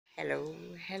Hello,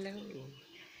 hello.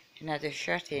 Another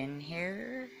shut in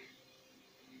here,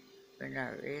 but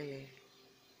not really.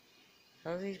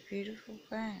 All these beautiful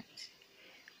plants.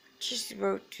 Just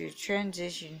about to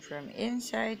transition from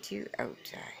inside to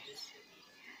outside.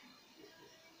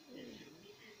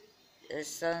 The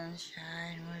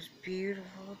sunshine was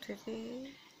beautiful today.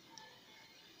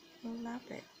 Love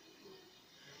it.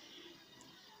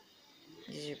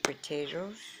 These are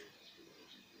potatoes.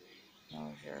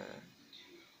 Those are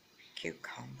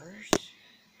cucumbers.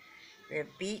 We have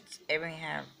beets and we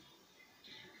have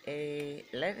a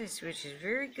lettuce, which is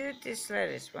very good. This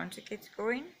lettuce, once it gets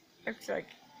going, looks like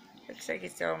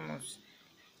it's almost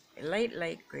a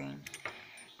light green.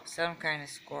 Some kind of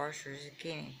squash or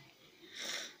zucchini.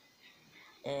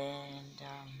 And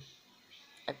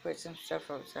I put some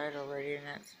stuff outside already, and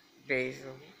that's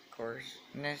basil, of course.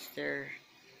 And this there's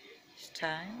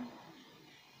thyme,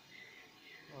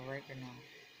 oregano.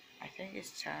 I think it's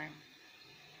thyme.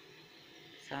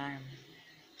 Thyme.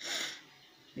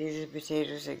 These are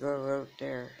potatoes that go out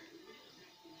there.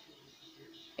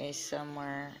 Is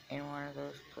somewhere in one of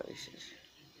those places.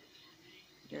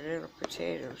 They're little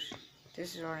potatoes.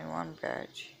 This is only one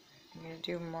batch. I'm gonna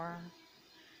do more.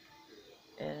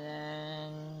 And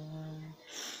then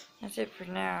that's it for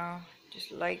now.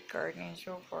 Just light gardening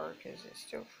so far because it's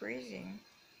still freezing.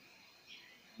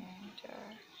 And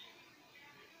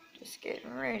just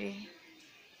getting ready.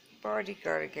 Body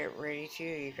gotta get ready too.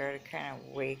 You gotta kind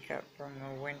of wake up from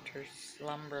the winter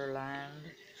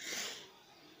slumberland.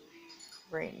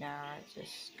 Right now it's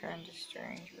just kind of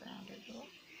strange around it all.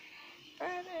 But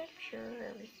I'm sure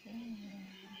everything,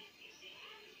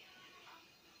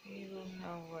 we will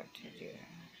know what to do.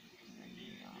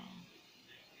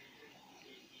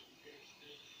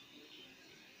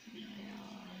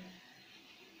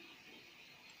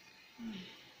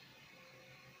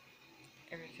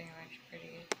 Everything looks pretty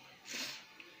good.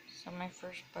 So my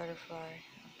first butterfly,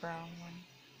 a brown one.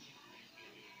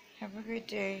 Have a good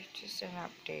day. Just an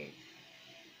update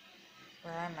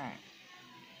where I'm at.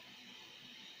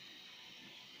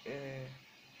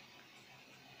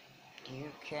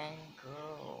 You can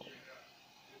grow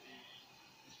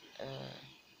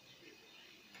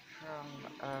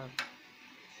from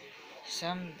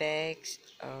some bags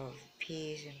of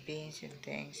peas and beans and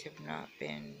things have not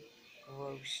been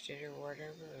roasted or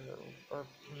whatever, or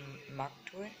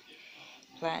mucked with.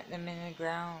 Plant them in the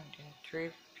ground in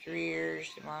 3 years.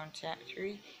 The Monsanto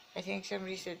 3. I think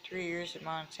somebody said 3 years. The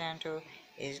Monsanto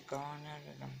is gone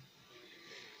out of them.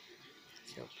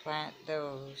 So plant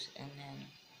those and then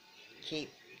keep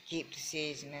the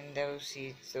seeds, and then those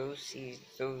seeds, those seeds,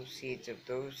 those seeds of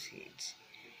those seeds.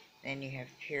 Then you have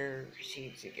pure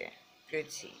seeds again.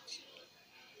 Good seeds.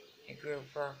 They grow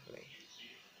properly.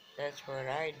 That's what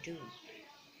I do.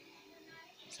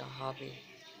 It's a hobby.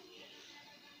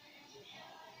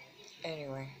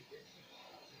 Anyway,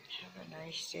 have a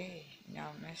nice day.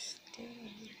 Namaste.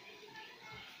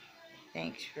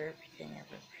 Thanks for everything,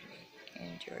 everybody.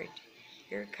 Enjoyed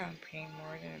your company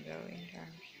more than 1,000,000,000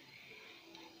 times.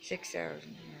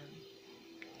 6,000.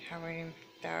 How many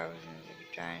thousands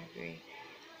of times we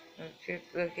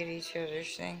look at each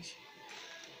other's things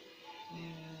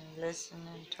and listen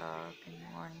and talk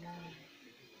and wonder,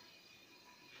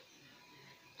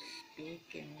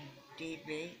 speak and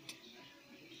debate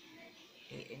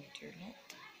the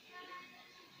internet.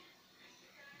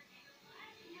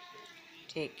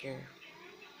 Take care.